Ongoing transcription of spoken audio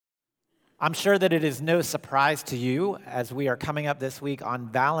I'm sure that it is no surprise to you as we are coming up this week on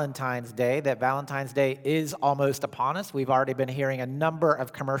Valentine's Day that Valentine's Day is almost upon us. We've already been hearing a number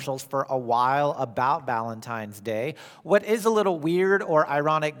of commercials for a while about Valentine's Day. What is a little weird or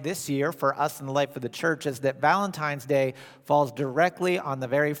ironic this year for us in the life of the church is that Valentine's Day falls directly on the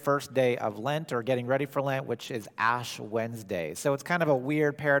very first day of Lent or getting ready for Lent, which is Ash Wednesday. So it's kind of a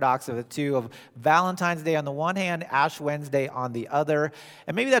weird paradox of the two, of Valentine's Day on the one hand, Ash Wednesday on the other.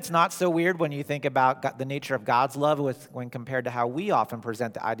 And maybe that's not so weird when you think about the nature of God's love when compared to how we often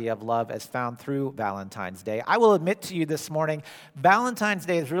present the idea of love as found through Valentine's Day. I will admit to you this morning, Valentine's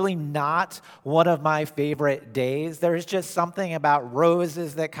Day is really not one of my favorite days. There's just something about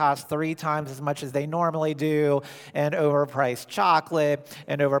roses that cost 3 times as much as they normally do, and overpriced chocolate,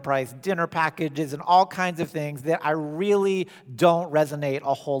 and overpriced dinner packages, and all kinds of things that I really don't resonate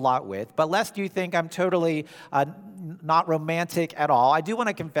a whole lot with. But lest you think I'm totally not romantic at all, I do want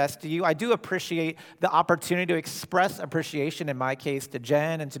to confess to you, I do appreciate the opportunity to express appreciation, in my case, to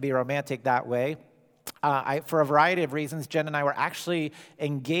Jen, and to be romantic that way. For a variety of reasons, Jen and I were actually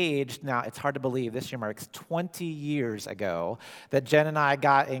engaged. Now, it's hard to believe this year marks 20 years ago that Jen and I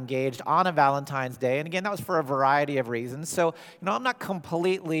got engaged on a Valentine's Day. And again, that was for a variety of reasons. So, I'm not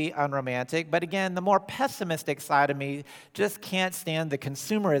completely unromantic. But again, the more pessimistic side of me just can't stand the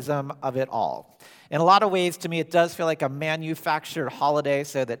consumerism of it all. In a lot of ways, to me, it does feel like a manufactured holiday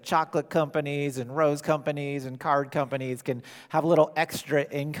so that chocolate companies and rose companies and card companies can have a little extra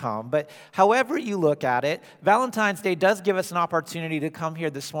income. But however you look at it, Valentine's Day does give us an opportunity to come here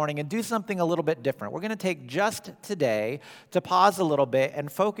this morning and do something a little bit different. We're going to take just today to pause a little bit and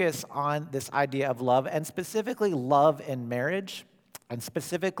focus on this idea of love, and specifically love in marriage, and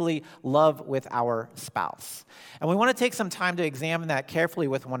specifically love with our spouse. And we want to take some time to examine that carefully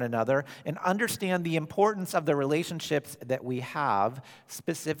with one another and understand the importance of the relationships that we have,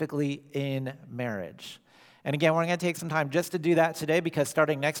 specifically in marriage. And again, we're going to take some time just to do that today, because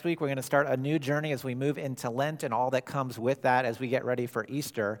starting next week, we're going to start a new journey as we move into Lent and all that comes with that as we get ready for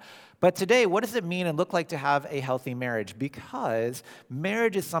Easter. But today, what does it mean and look like to have a healthy marriage? Because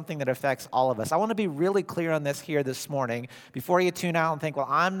marriage is something that affects all of us. I want to be really clear on this here this morning. Before you tune out and think, well,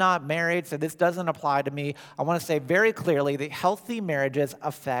 I'm not married, so this doesn't apply to me, I want to say very clearly that healthy marriages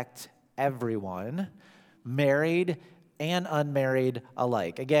affect everyone, married and unmarried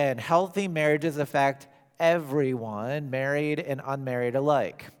alike. Again, healthy marriages affect everyone, married and unmarried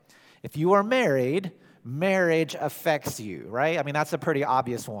alike. If you are married, marriage affects you, right? I mean, that's a pretty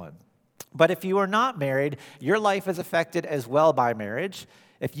obvious one. But if you are not married, your life is affected as well by marriage.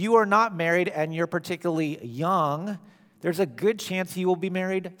 If you are not married and you're particularly young, there's a good chance you will be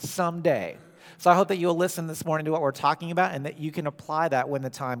married someday. So I hope that you'll listen this morning to what we're talking about and that you can apply that when the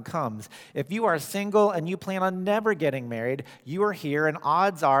time comes. If you are single and you plan on never getting married, you are here, and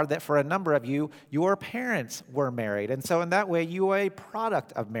odds are that for a number of you, your parents were married. And so in that way, you are a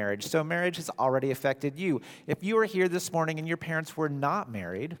product of marriage. So marriage has already affected you. If you are here this morning and your parents were not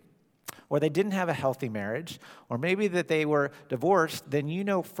married, or they didn't have a healthy marriage, or maybe that they were divorced, then you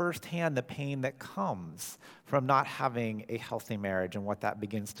know firsthand the pain that comes from not having a healthy marriage and what that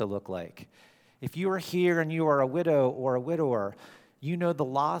begins to look like. If you are here and you are a widow or a widower, you know the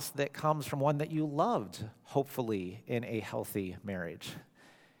loss that comes from one that you loved, hopefully, in a healthy marriage.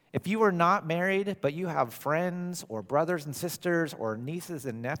 If you are not married, but you have friends or brothers and sisters or nieces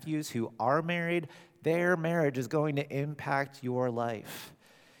and nephews who are married, their marriage is going to impact your life.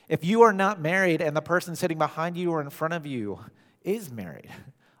 If you are not married and the person sitting behind you or in front of you is married,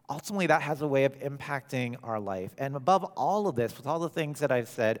 ultimately, that has a way of impacting our life. And above all of this, with all the things that I've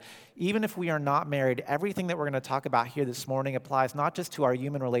said, even if we are not married, everything that we're going to talk about here this morning applies not just to our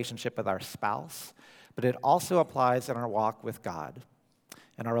human relationship with our spouse, but it also applies in our walk with God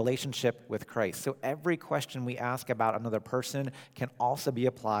and our relationship with Christ. So every question we ask about another person can also be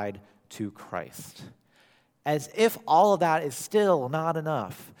applied to Christ. As if all of that is still not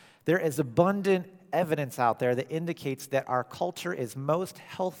enough, there is abundant evidence out there that indicates that our culture is most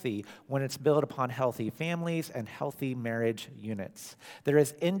healthy when it's built upon healthy families and healthy marriage units. There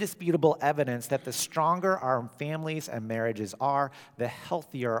is indisputable evidence that the stronger our families and marriages are, the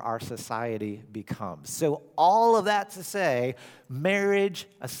healthier our society becomes. So all of that to say, marriage,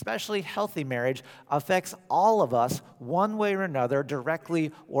 especially healthy marriage, affects all of us one way or another,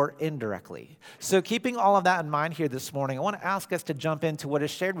 directly or indirectly. So keeping all of that in mind here this morning, I want to ask us to jump into what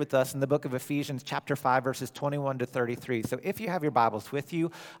is shared with us in the book of Ephesians chapter chapter 5, verses 21 to 33. So if you have your Bibles with you,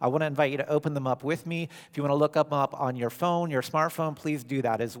 I want to invite you to open them up with me. If you want to look them up on your phone, your smartphone, please do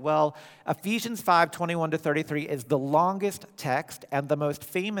that as well. Ephesians 5, 21 to 33 is the longest text and the most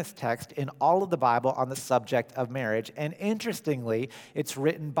famous text in all of the Bible on the subject of marriage. And interestingly, it's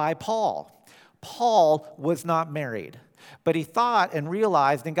written by Paul. Paul was not married, but he thought and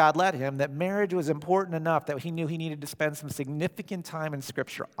realized, and God led him, that marriage was important enough that he knew he needed to spend some significant time in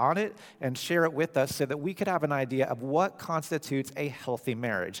Scripture on it and share it with us so that we could have an idea of what constitutes a healthy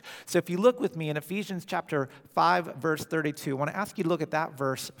marriage. So if you look with me in Ephesians chapter 5, verse 32, I want to ask you to look at that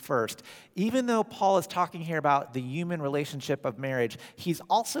verse first. Even though Paul is talking here about the human relationship of marriage, he's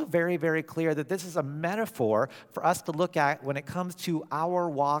also very, very clear that this is a metaphor for us to look at when it comes to our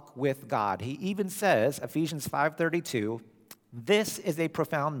walk with God. He even says, Ephesians 5:32, "This is a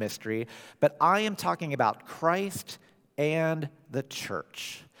profound mystery, but I am talking about Christ and the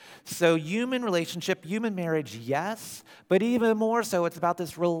church." So human relationship, human marriage, yes, but even more so, it's about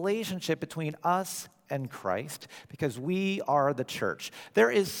this relationship between us and Christ, because we are the church. There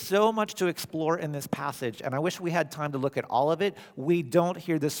is so much to explore in this passage, and I wish we had time to look at all of it. We don't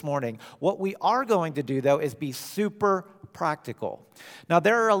here this morning. What we are going to do, though, is be super practical. Now,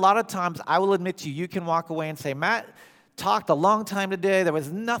 there are a lot of times, I will admit to you, you can walk away and say, Matt talked a long time today. There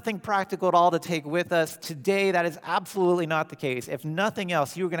was nothing practical at all to take with us. Today, that is absolutely not the case. If nothing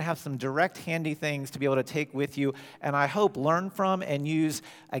else, you're going to have some direct, handy things to be able to take with you, and I hope learn from and use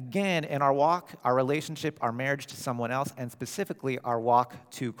again in our walk, our relationship, our marriage to someone else, and specifically our walk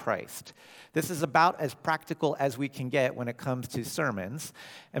to Christ. This is about as practical as we can get when it comes to sermons.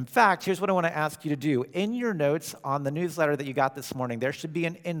 In fact, here's what I want to ask you to do. In your notes on the newsletter that you got this morning, there should be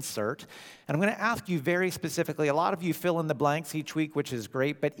an insert, and I'm going to ask you very specifically. A lot of you fill in the blanks each week, which is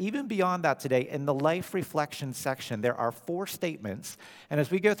great, but even beyond that today, in the life reflection section, there are 4 statements, and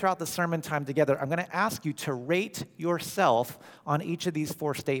as we go throughout the sermon time together, I'm going to ask you to rate yourself on each of these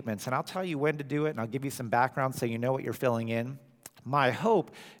 4 statements, and I'll tell you when to do it, and I'll give you some background so you know what you're filling in. My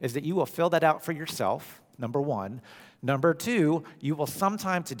hope is that you will fill that out for yourself, number 1. Number 2, you will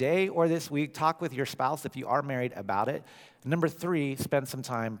sometime today or this week talk with your spouse if you are married about it. Number 3, spend some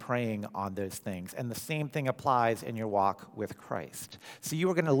time praying on those things. And the same thing applies in your walk with Christ. So you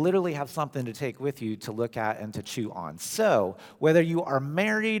are going to literally have something to take with you to look at and to chew on. So whether you are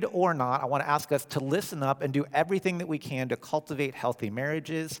married or not, I want to ask us to listen up and do everything that we can to cultivate healthy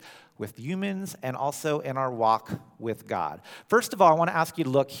marriages with humans and also in our walk with God. First of all, I want to ask you to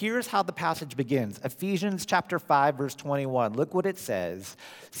look. Here's how the passage begins. Ephesians chapter 5, verse 21. Look what it says.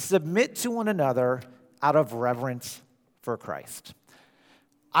 "Submit to one another out of reverence for Christ."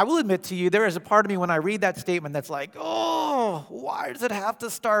 I will admit to you, there is a part of me when I read that statement that's like, oh, why does it have to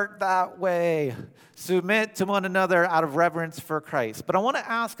start that way? Submit to one another out of reverence for Christ. But I want to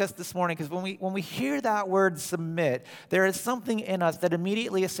ask us this morning, because when we hear that word submit, there is something in us that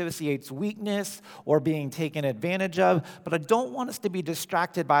immediately associates weakness or being taken advantage of, but I don't want us to be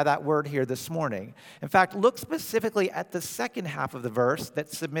distracted by that word here this morning. In fact, look specifically at the second half of the verse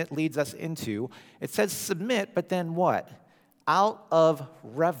that submit leads us into. It says submit, but then what? Out of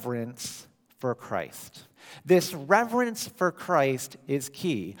reverence for Christ. This reverence for Christ is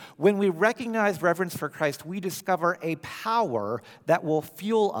key. When we recognize reverence for Christ, we discover a power that will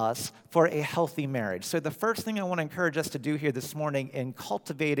fuel us for a healthy marriage. So the first thing I want to encourage us to do here this morning in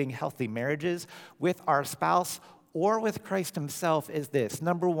cultivating healthy marriages with our spouse or with Christ himself is this.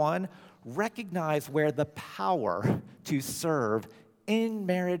 Number 1, recognize where the power to serve in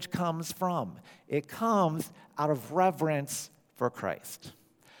marriage comes from. It comes out of reverence for Christ.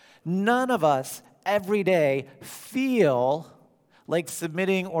 None of us every day feel like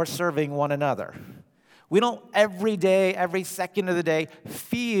submitting or serving one another. We don't every day, every second of the day,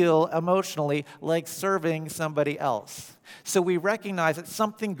 feel emotionally like serving somebody else. So we recognize that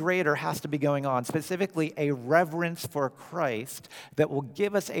something greater has to be going on, specifically a reverence for Christ that will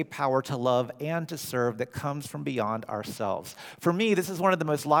give us a power to love and to serve that comes from beyond ourselves. For me, this is one of the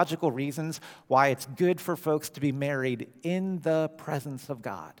most logical reasons why it's good for folks to be married in the presence of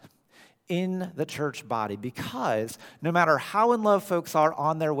God, in the church body, because no matter how in love folks are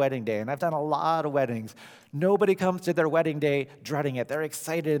on their wedding day, and I've done a lot of weddings, nobody comes to their wedding day dreading it. They're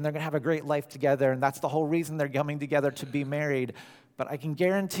excited and they're going to have a great life together, and that's the whole reason they're coming together to be married. But I can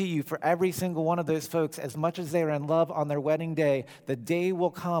guarantee you, for every single one of those folks, as much as they are in love on their wedding day, the day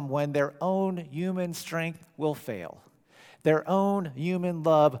will come when their own human strength will fail. Their own human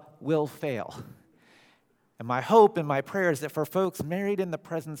love will fail. And my hope and my prayer is that for folks married in the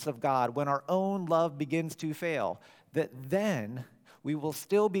presence of God, when our own love begins to fail, that then we will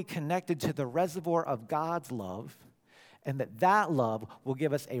still be connected to the reservoir of God's love, And that love will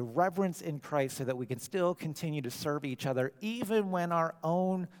give us a reverence in Christ so that we can still continue to serve each other even when our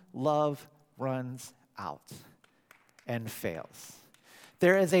own love runs out and fails.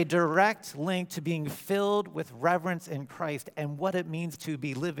 There is a direct link to being filled with reverence in Christ and what it means to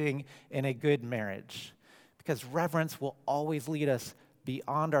be living in a good marriage. Because reverence will always lead us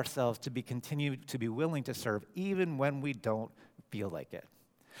beyond ourselves to continue to be willing to serve even when we don't feel like it.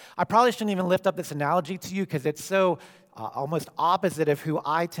 I probably shouldn't even lift up this analogy to you because it's so almost opposite of who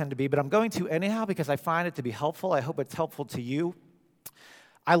I tend to be, but I'm going to anyhow because I find it to be helpful. I hope it's helpful to you.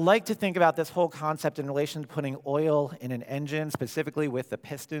 I like to think about this whole concept in relation to putting oil in an engine, specifically with the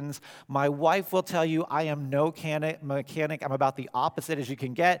pistons. My wife will tell you I am no mechanic. I'm about the opposite as you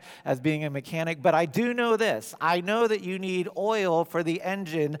can get as being a mechanic. But I do know this. I know that you need oil for the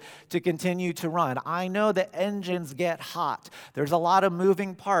engine to continue to run. I know that engines get hot. There's a lot of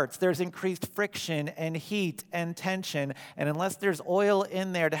moving parts. There's increased friction and heat and tension. And unless there's oil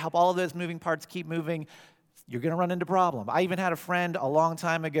in there to help all of those moving parts keep moving, you're going to run into problems. I even had a friend a long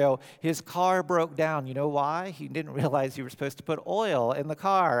time ago, his car broke down. You know why? He didn't realize you were supposed to put oil in the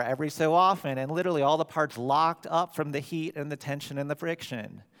car every so often, and literally all the parts locked up from the heat and the tension and the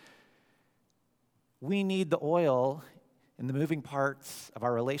friction. We need the oil in the moving parts of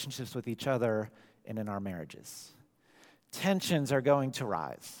our relationships with each other and in our marriages. Tensions are going to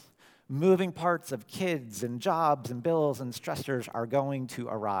rise. Moving parts of kids and jobs and bills and stressors are going to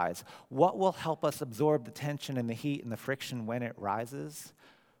arise. What will help us absorb the tension and the heat and the friction when it rises?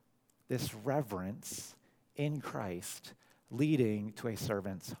 This reverence in Christ leading to a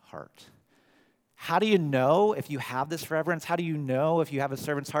servant's heart. How do you know if you have this reverence? How do you know if you have a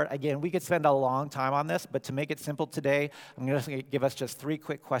servant's heart? Again, we could spend a long time on this, but to make it simple today, I'm going to give us just 3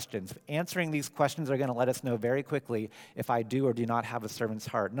 quick questions. Answering these questions are going to let us know very quickly if I do or do not have a servant's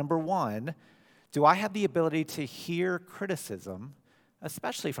heart. Number 1, do I have the ability to hear criticism,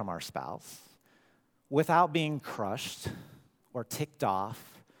 especially from our spouse, without being crushed or ticked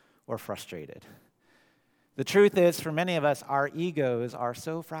off or frustrated? The truth is, for many of us, our egos are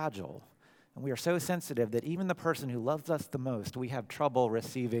so fragile. And we are so sensitive that even the person who loves us the most, we have trouble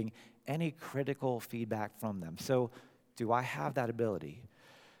receiving any critical feedback from them. So, do I have that ability?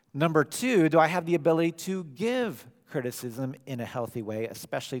 Number 2, do I have the ability to give criticism in a healthy way,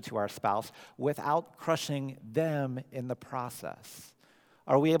 especially to our spouse, without crushing them in the process?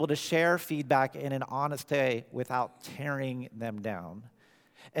 Are we able to share feedback in an honest way without tearing them down?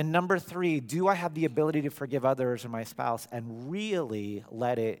 And number 3, do I have the ability to forgive others or my spouse and really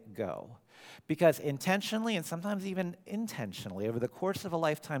let it go? Because intentionally and sometimes even intentionally, over the course of a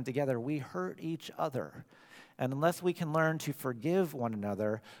lifetime together, we hurt each other. And unless we can learn to forgive one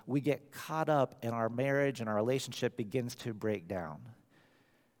another, we get caught up in our marriage and our relationship begins to break down.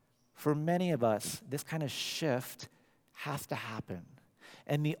 For many of us, this kind of shift has to happen.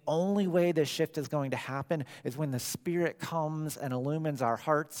 And the only way this shift is going to happen is when the Spirit comes and illumines our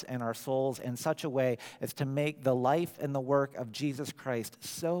hearts and our souls in such a way as to make the life and the work of Jesus Christ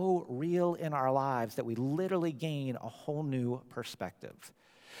so real in our lives that we literally gain a whole new perspective.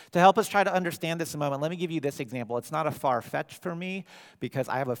 To help us try to understand this a moment, let me give you this example. It's not a far-fetched for me because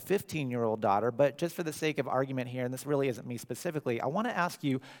I have a 15-year-old daughter, but just for the sake of argument here, and this really isn't me specifically, I want to ask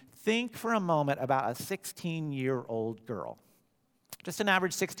you, think for a moment about a 16-year-old girl. Just an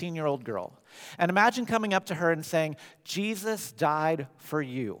average 16-year-old girl. And imagine coming up to her and saying, Jesus died for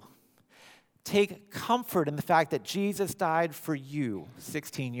you. Take comfort in the fact that Jesus died for you,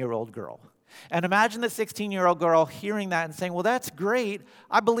 16-year-old girl. And imagine the 16-year-old girl hearing that and saying, well, that's great.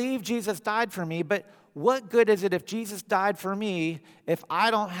 I believe Jesus died for me, but what good is it if Jesus died for me if I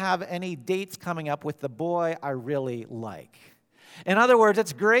don't have any dates coming up with the boy I really like? In other words,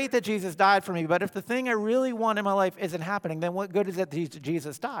 it's great that Jesus died for me, but if the thing I really want in my life isn't happening, then what good is it that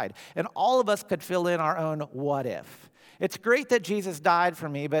Jesus died? And all of us could fill in our own what if. It's great that Jesus died for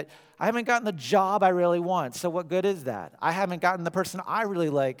me, but I haven't gotten the job I really want, so what good is that? I haven't gotten the person I really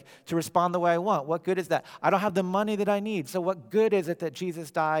like to respond the way I want. What good is that? I don't have the money that I need, so what good is it that Jesus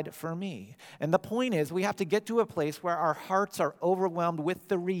died for me? And the point is, we have to get to a place where our hearts are overwhelmed with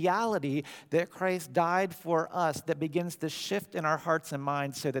the reality that Christ died for us that begins to shift in our hearts and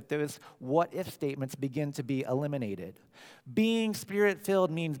minds so that those what-if statements begin to be eliminated. Being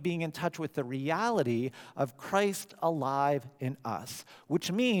Spirit-filled means being in touch with the reality of Christ alive in us,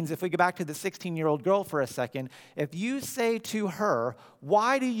 which means, if we go back to the 16-year-old girl for a second, if you say to her,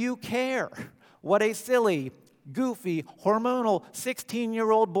 why do you care what a silly, goofy, hormonal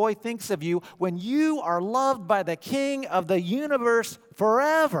 16-year-old boy thinks of you when you are loved by the King of the universe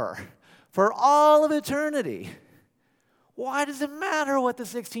forever, for all of eternity? Why does it matter what the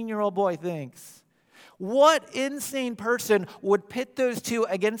 16-year-old boy thinks? What insane person would pit those two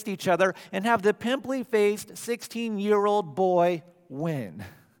against each other and have the pimply-faced 16-year-old boy win?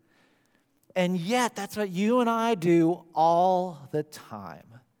 And yet, that's what you and I do all the time.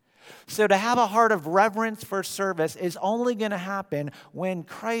 So to have a heart of reverence for service is only going to happen when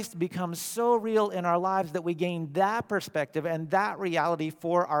Christ becomes so real in our lives that we gain that perspective and that reality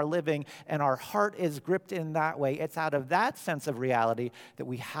for our living, and our heart is gripped in that way. It's out of that sense of reality that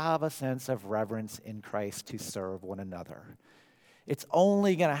we have a sense of reverence in Christ to serve one another. It's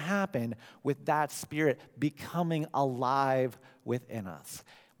only going to happen with that spirit becoming alive within us.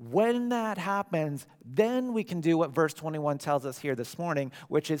 When that happens, then we can do what verse 21 tells us here this morning,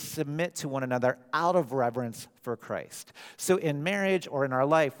 which is submit to one another out of reverence for Christ. So in marriage or in our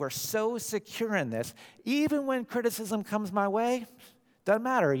life, we're so secure in this, even when criticism comes my way, doesn't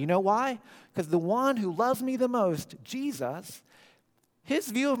matter. You know why? Because the one who loves me the most, Jesus, his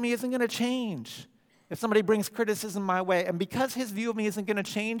view of me isn't going to change if somebody brings criticism my way. And because his view of me isn't going to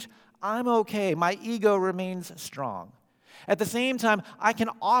change, I'm okay. My ego remains strong. At the same time, I can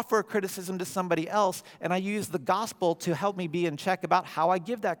offer criticism to somebody else, and I use the gospel to help me be in check about how I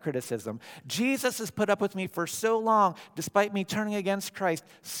give that criticism. Jesus has put up with me for so long, despite me turning against Christ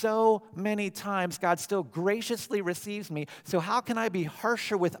so many times. God still graciously receives me. So how can I be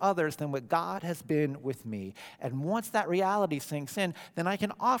harsher with others than what God has been with me? And once that reality sinks in, then I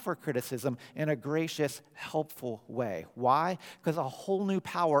can offer criticism in a gracious, helpful way. Why? Because a whole new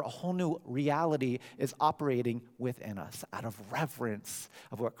power, a whole new reality is operating within us, out of reverence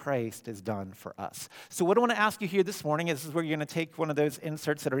of what Christ has done for us. So what I want to ask you here this morning is where you're going to take one of those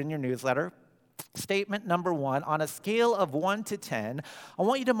inserts that are in your newsletter. Statement number 1, on a scale of 1 to 10, I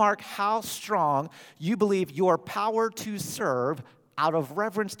want you to mark how strong you believe your power to serve out of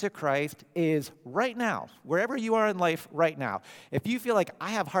reverence to Christ is right now, wherever you are in life right now. If you feel like I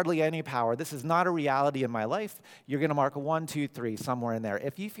have hardly any power, this is not a reality in my life, you're going to mark a 1, 2, 3, somewhere in there.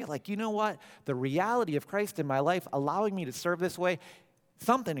 If you feel like, you know what, the reality of Christ in my life allowing me to serve this way,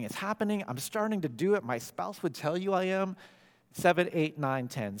 something is happening, I'm starting to do it, my spouse would tell you I am, 7, 8, 9,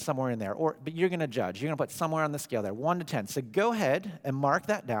 10, somewhere in there. But you're going to judge. You're going to put somewhere on the scale there, 1 to 10. So go ahead and mark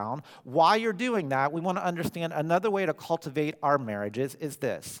that down. While you're doing that, we want to understand another way to cultivate our marriages is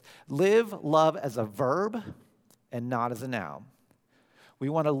this. Live love as a verb and not as a noun. We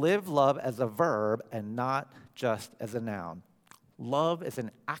want to live love as a verb and not just as a noun. Love is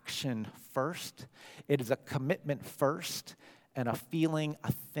an action first. It is a commitment first, and a feeling,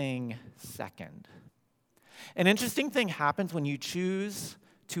 a thing second. An interesting thing happens when you choose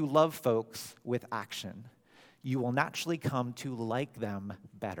to love folks with action. You will naturally come to like them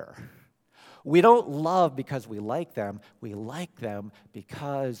better. We don't love because we like them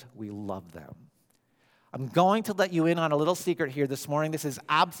because we love them. I'm going to let you in on a little secret here this morning. This is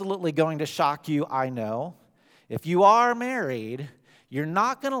absolutely going to shock you, I know. If you are married, you're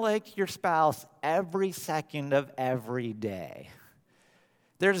not going to like your spouse every second of every day.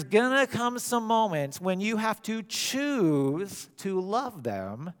 There's going to come some moments when you have to choose to love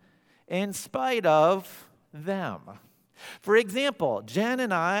them in spite of them. For example, Jen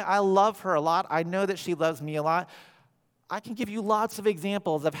and I love her a lot. I know that she loves me a lot. I can give you lots of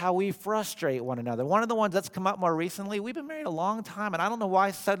examples of how we frustrate one another. One of the ones that's come up more recently, we've been married a long time, and I don't know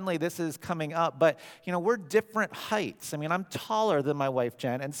why suddenly this is coming up, but, we're different heights. I'm taller than my wife,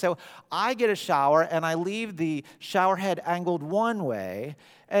 Jen, and so I get a shower, and I leave the shower head angled one way,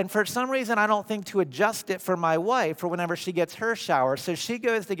 and for some reason, I don't think to adjust it for my wife for whenever she gets her shower, so she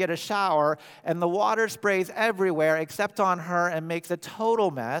goes to get a shower, and the water sprays everywhere except on her and makes a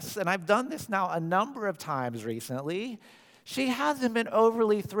total mess, and I've done this now a number of times recently. She hasn't been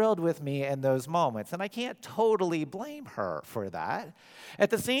overly thrilled with me in those moments, and I can't totally blame her for that.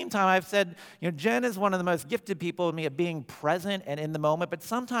 At the same time, I've said, Jen is one of the most gifted people with me at being present and in the moment, but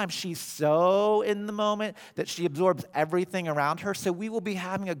sometimes she's so in the moment that she absorbs everything around her, so we will be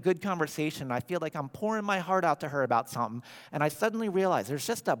having a good conversation, and I feel like I'm pouring my heart out to her about something, and I suddenly realize there's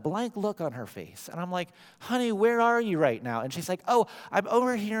just a blank look on her face, and I'm like, honey, where are you right now? And she's like, oh, I'm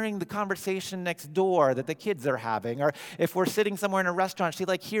overhearing the conversation next door that the kids are having, or if we're sitting somewhere in a restaurant, she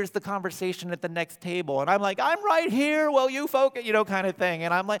hears the conversation at the next table. And I'm like, I'm right here. Well, you focus, kind of thing.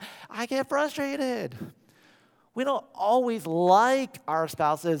 And I'm like, I get frustrated. We don't always like our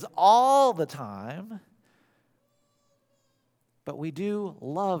spouses all the time, but we do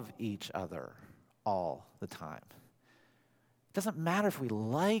love each other all the time. It doesn't matter if we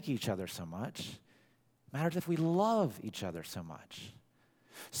like each other so much. It matters if we love each other so much.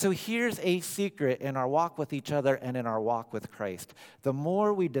 So here's a secret in our walk with each other and in our walk with Christ. The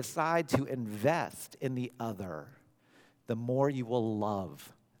more we decide to invest in the other, the more you will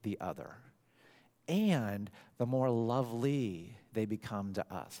love the other. and the more lovely they become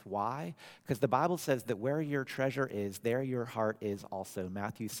to us. Why? Because the Bible says that where your treasure is, there your heart is also.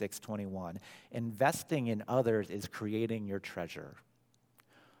 Matthew 6:21. Investing in others is creating your treasure.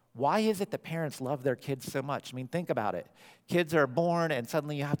 Why is it that parents love their kids so much? I mean, think about it. Kids are born and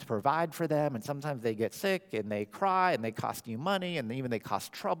suddenly you have to provide for them, and sometimes they get sick and they cry and they cost you money and even they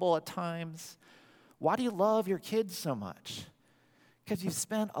cost trouble at times. Why do you love your kids so much? Because you've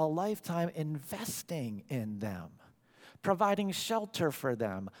spent a lifetime investing in them, providing shelter for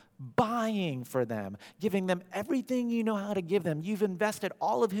them, buying for them, giving them everything you know how to give them. You've invested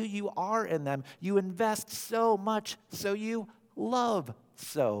all of who you are in them. You invest so much, so you love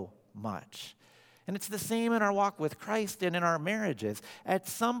so much. And it's the same in our walk with Christ and in our marriages. At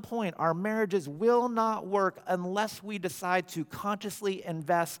some point, our marriages will not work unless we decide to consciously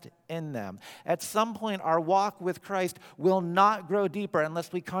invest in them. At some point, our walk with Christ will not grow deeper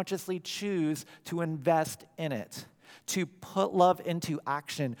unless we consciously choose to invest in it, to put love into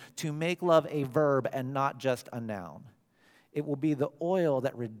action, to make love a verb and not just a noun. It will be the oil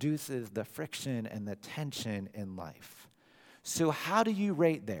that reduces the friction and the tension in life. So how do you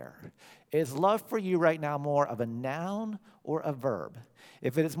rate there? Is love for you right now more of a noun or a verb?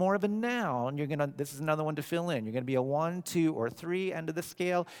 If it is more of a noun, this is another one to fill in. You're going to be a 1, 2, or 3 end of the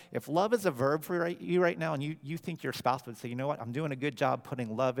scale. If love is a verb for you right now, and you think your spouse would say, you know what, I'm doing a good job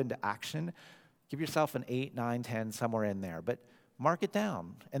putting love into action, give yourself an 8, 9, 10, somewhere in there. But mark it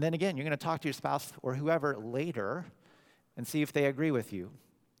down. And then again, you're going to talk to your spouse or whoever later and see if they agree with you.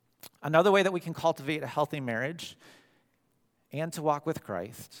 Another way that we can cultivate a healthy marriage and to walk with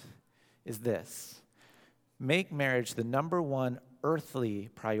Christ is this: make marriage the number one earthly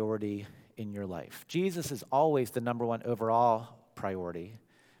priority in your life. Jesus is always the number one overall priority,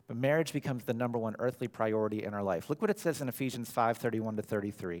 but marriage becomes the number one earthly priority in our life. Look what it says in Ephesians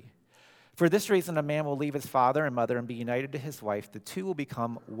 5:31-33. For this reason, a man will leave his father and mother and be united to his wife. The two will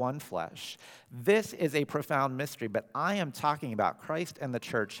become one flesh. This is a profound mystery, but I am talking about Christ and the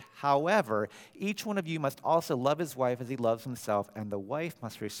church. However, each one of you must also love his wife as he loves himself, and the wife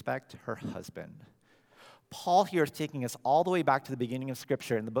must respect her husband. Paul here is taking us all the way back to the beginning of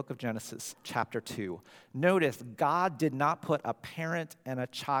Scripture in the book of Genesis, chapter 2. Notice, God did not put a parent and a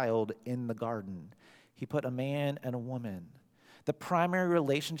child in the garden. He put a man and a woman. The primary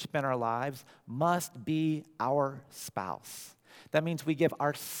relationship in our lives must be our spouse. That means we give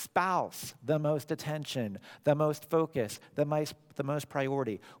our spouse the most attention, the most focus, the most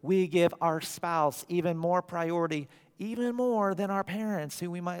priority. We give our spouse even more priority, even more than our parents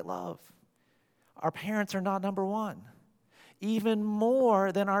who we might love. Our parents are not number one. Even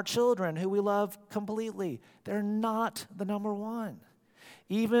more than our children who we love completely. They're not the number one.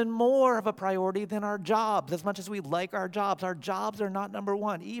 Even more of a priority than our jobs. As much as we like our jobs are not number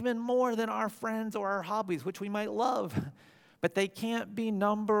one. Even more than our friends or our hobbies, which we might love, but they can't be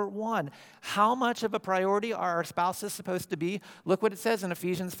number one. How much of a priority are our spouses supposed to be? Look what it says in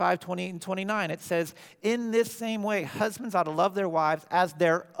Ephesians 5:28-29. It says, in this same way, husbands ought to love their wives as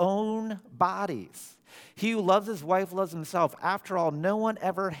their own bodies. He who loves his wife loves himself. After all, no one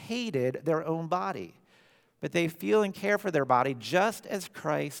ever hated their own body, but they feel and care for their body just as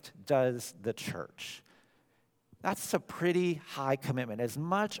Christ does the church. That's a pretty high commitment. As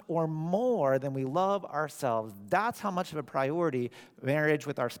much or more than we love ourselves, that's how much of a priority marriage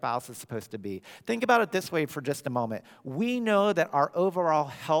with our spouse is supposed to be. Think about it this way for just a moment. We know that our overall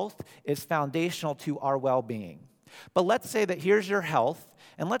health is foundational to our well-being. But let's say that here's your health,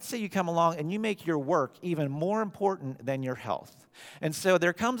 and let's say you come along and you make your work even more important than your health. And so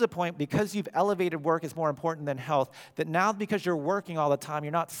there comes a point, because you've elevated work as more important than health, that now because you're working all the time,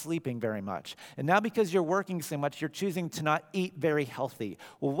 you're not sleeping very much. And now because you're working so much, you're choosing to not eat very healthy.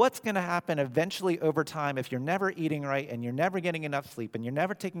 Well, what's going to happen eventually over time if you're never eating right and you're never getting enough sleep and you're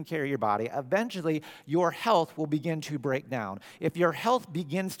never taking care of your body? Eventually, your health will begin to break down. If your health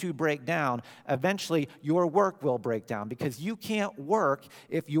begins to break down, eventually your work will break down, because you can't work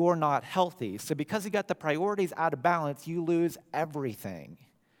if you're not healthy. So because you got the priorities out of balance, you lose everything.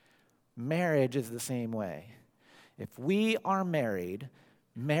 Marriage is the same way. If we are married,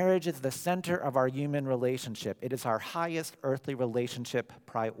 marriage is the center of our human relationship. It is our highest earthly relationship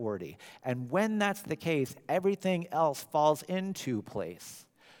priority. And when that's the case, everything else falls into place.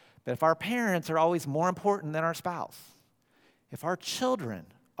 But if our parents are always more important than our spouse, if our children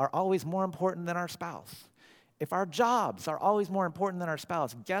are always more important than our spouse, if our jobs are always more important than our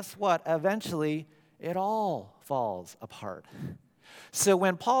spouse, guess what? Eventually, it all falls apart. So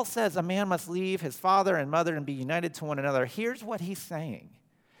when Paul says a man must leave his father and mother and be united to one another, here's what he's saying.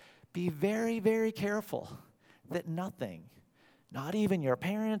 Be very, very careful that nothing not even your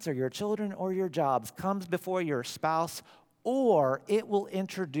parents or your children or your jobs, comes before your spouse, or it will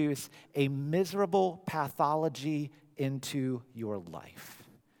introduce a miserable pathology into your life.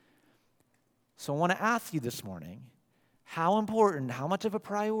 So I want to ask you this morning, how important, how much of a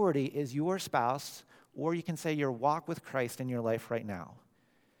priority is your spouse, or you can say your walk with Christ in your life right now?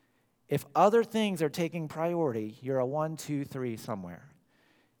 If other things are taking priority, you're a 1, 2, 3 somewhere.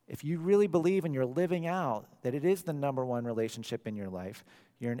 If you really believe and you're living out that it is the number one relationship in your life,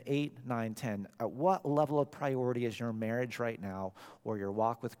 you're an 8, 9, 10. At what level of priority is your marriage right now or your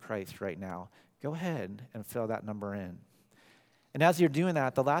walk with Christ right now? Go ahead and fill that number in. And as you're doing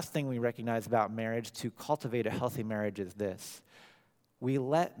that, the last thing we recognize about marriage to cultivate a healthy marriage is this. We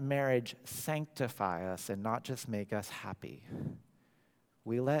let marriage sanctify us and not just make us happy.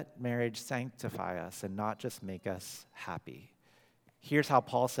 We let marriage sanctify us and not just make us happy. Here's how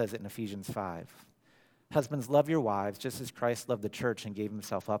Paul says it in Ephesians 5. Husbands, love your wives just as Christ loved the church and gave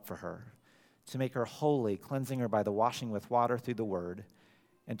himself up for her, to make her holy, cleansing her by the washing with water through the word,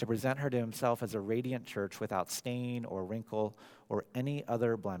 and to present her to himself as a radiant church without stain or wrinkle or any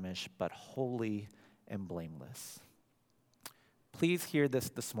other blemish, but holy and blameless. Please hear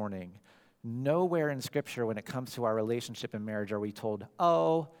this morning. Nowhere in Scripture when it comes to our relationship and marriage are we told,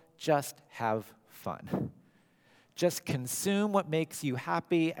 oh, just have fun. Just consume what makes you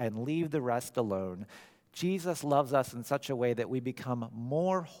happy and leave the rest alone. Jesus loves us in such a way that we become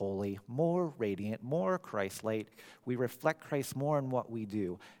more holy, more radiant, more Christ-like. We reflect Christ more in what we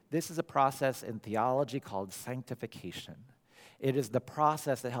do. This is a process in theology called sanctification. It is the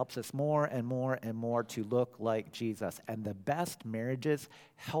process that helps us more and more and more to look like Jesus. And the best marriages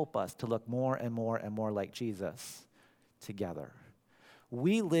help us to look more and more and more like Jesus together.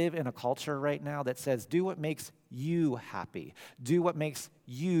 We live in a culture right now that says, do what makes you happy. Do what makes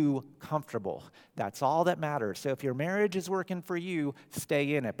you comfortable. That's all that matters. So if your marriage is working for you,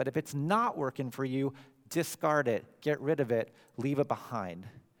 stay in it. But if it's not working for you, discard it, get rid of it, leave it behind,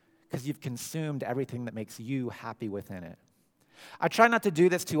 because you've consumed everything that makes you happy within it. I try not to do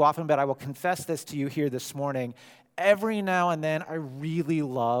this too often, but I will confess this to you here this morning. Every now and then, I really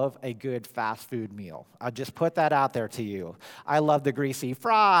love a good fast food meal. I'll just put that out there to you. I love the greasy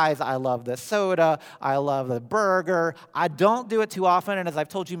fries. I love the soda. I love the burger. I don't do it too often, and as I've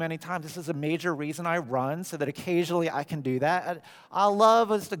told you many times, this is a major reason I run, so that occasionally I can do that. I love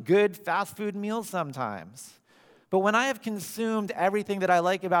just a good fast food meal sometimes. But when I have consumed everything that I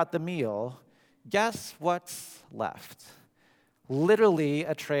like about the meal, guess what's left? Literally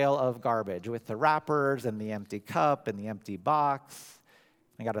a trail of garbage with the wrappers and the empty cup and the empty box.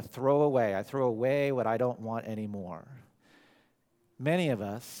 I got to throw away. I throw away what I don't want anymore. Many of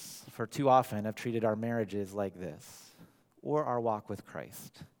us, for too often, have treated our marriages like this, or our walk with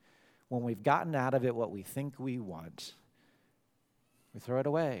Christ. When we've gotten out of it what we think we want, we throw it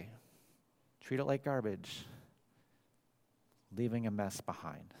away, treat it like garbage, leaving a mess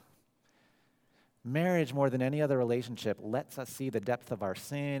behind. Marriage, more than any other relationship, lets us see the depth of our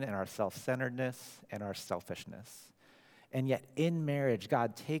sin and our self-centeredness and our selfishness. And yet in marriage,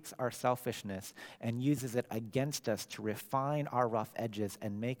 God takes our selfishness and uses it against us to refine our rough edges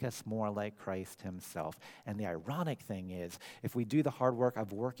and make us more like Christ himself. And the ironic thing is, if we do the hard work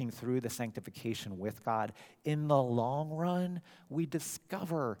of working through the sanctification with God, in the long run, we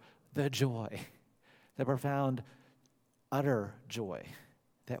discover the joy, the profound, utter joy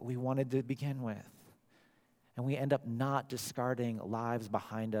that we wanted to begin with. And we end up not discarding lives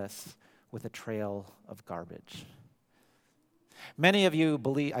behind us with a trail of garbage. Many of you,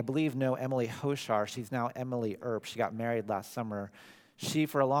 I believe, know Emily Hoshar. She's now Emily Earp. She got married last summer. She,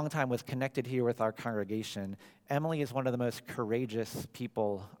 for a long time, was connected here with our congregation. Emily is one of the most courageous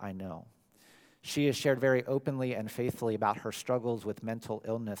people I know. She has shared very openly and faithfully about her struggles with mental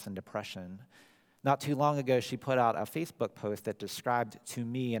illness and depression. Not too long ago, she put out a Facebook post that described to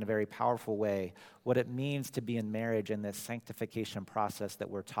me in a very powerful way what it means to be in marriage in this sanctification process that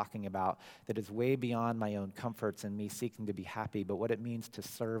we're talking about, that is way beyond my own comforts and me seeking to be happy, but what it means to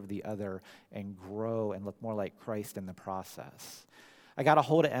serve the other and grow and look more like Christ in the process. I got a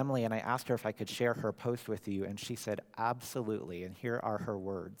hold of Emily and I asked her if I could share her post with you, and she said, absolutely, and here are her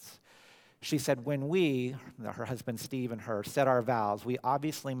words. She said, when we, her husband Steve and her, said our vows, we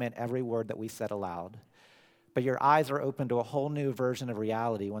obviously meant every word that we said aloud. But your eyes are open to a whole new version of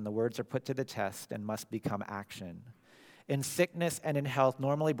reality when the words are put to the test and must become action. In sickness and in health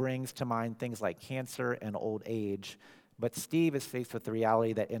normally brings to mind things like cancer and old age. But Steve is faced with the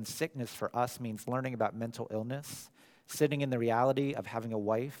reality that in sickness for us means learning about mental illness, sitting in the reality of having a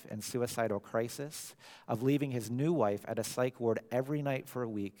wife in suicidal crisis, of leaving his new wife at a psych ward every night for a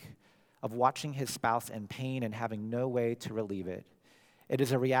week, of watching his spouse in pain and having no way to relieve it. It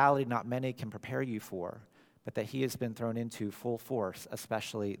is a reality not many can prepare you for, but that he has been thrown into full force,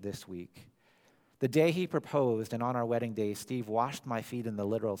 especially this week. The day he proposed and on our wedding day, Steve washed my feet in the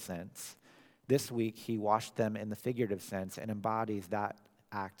literal sense. This week, he washed them in the figurative sense and embodies that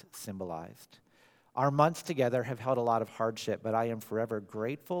act symbolized. Our months together have held a lot of hardship, but I am forever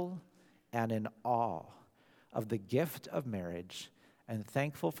grateful and in awe of the gift of marriage and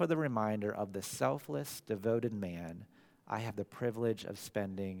thankful for the reminder of the selfless, devoted man I have the privilege of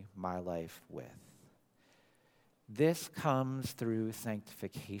spending my life with. This comes through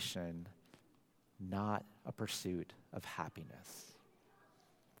sanctification, not a pursuit of happiness.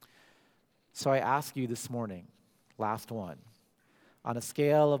 So I ask you this morning, last one, on a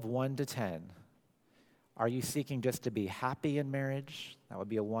scale of 1 to 10, are you seeking just to be happy in marriage? That would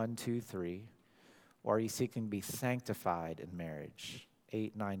be a 1, 2, 3. Or are you seeking to be sanctified in marriage?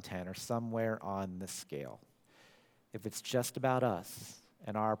 8, 9, 10, or somewhere on the scale. If it's just about us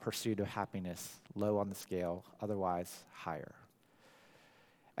and our pursuit of happiness, low on the scale, otherwise higher.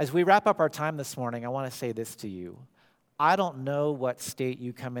 As we wrap up our time this morning, I want to say this to you. I don't know what state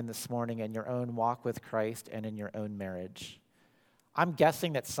you come in this morning in your own walk with Christ and in your own marriage. I'm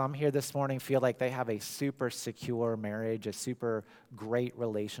guessing that some here this morning feel like they have a super secure marriage, a super great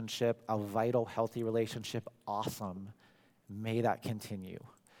relationship, a vital, healthy relationship. Awesome. May that continue.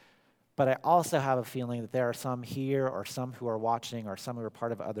 But I also have a feeling that there are some here or some who are watching or some who are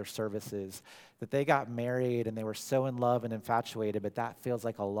part of other services that they got married and they were so in love and infatuated, but that feels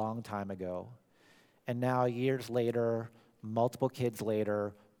like a long time ago. And now years later, multiple kids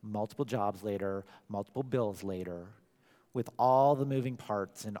later, multiple jobs later, multiple bills later, with all the moving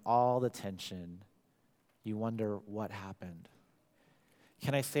parts and all the tension, you wonder what happened.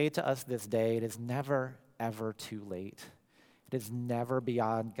 Can I say to us this day, it is never, ever too late. It is never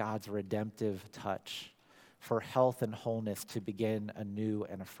beyond God's redemptive touch for health and wholeness to begin anew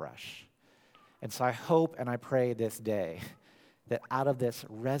and afresh. And so I hope and I pray this day that out of this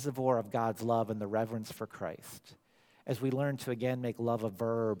reservoir of God's love and the reverence for Christ, as we learn to again make love a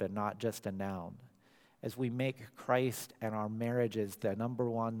verb and not just a noun, as we make Christ and our marriages the number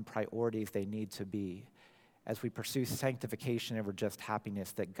one priorities they need to be, as we pursue sanctification over just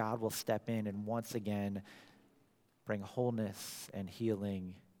happiness, that God will step in and once again bring wholeness and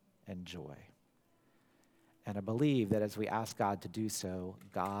healing and joy. And I believe that as we ask God to do so,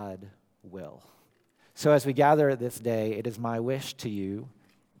 God will. So as we gather this day, it is my wish to you,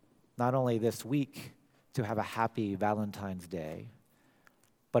 not only this week, to have a happy Valentine's Day,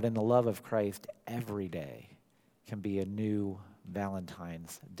 but in the love of Christ, every day can be a new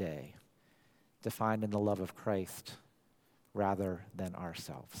Valentine's Day, defined in the love of Christ rather than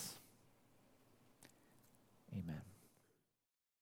ourselves. Amen.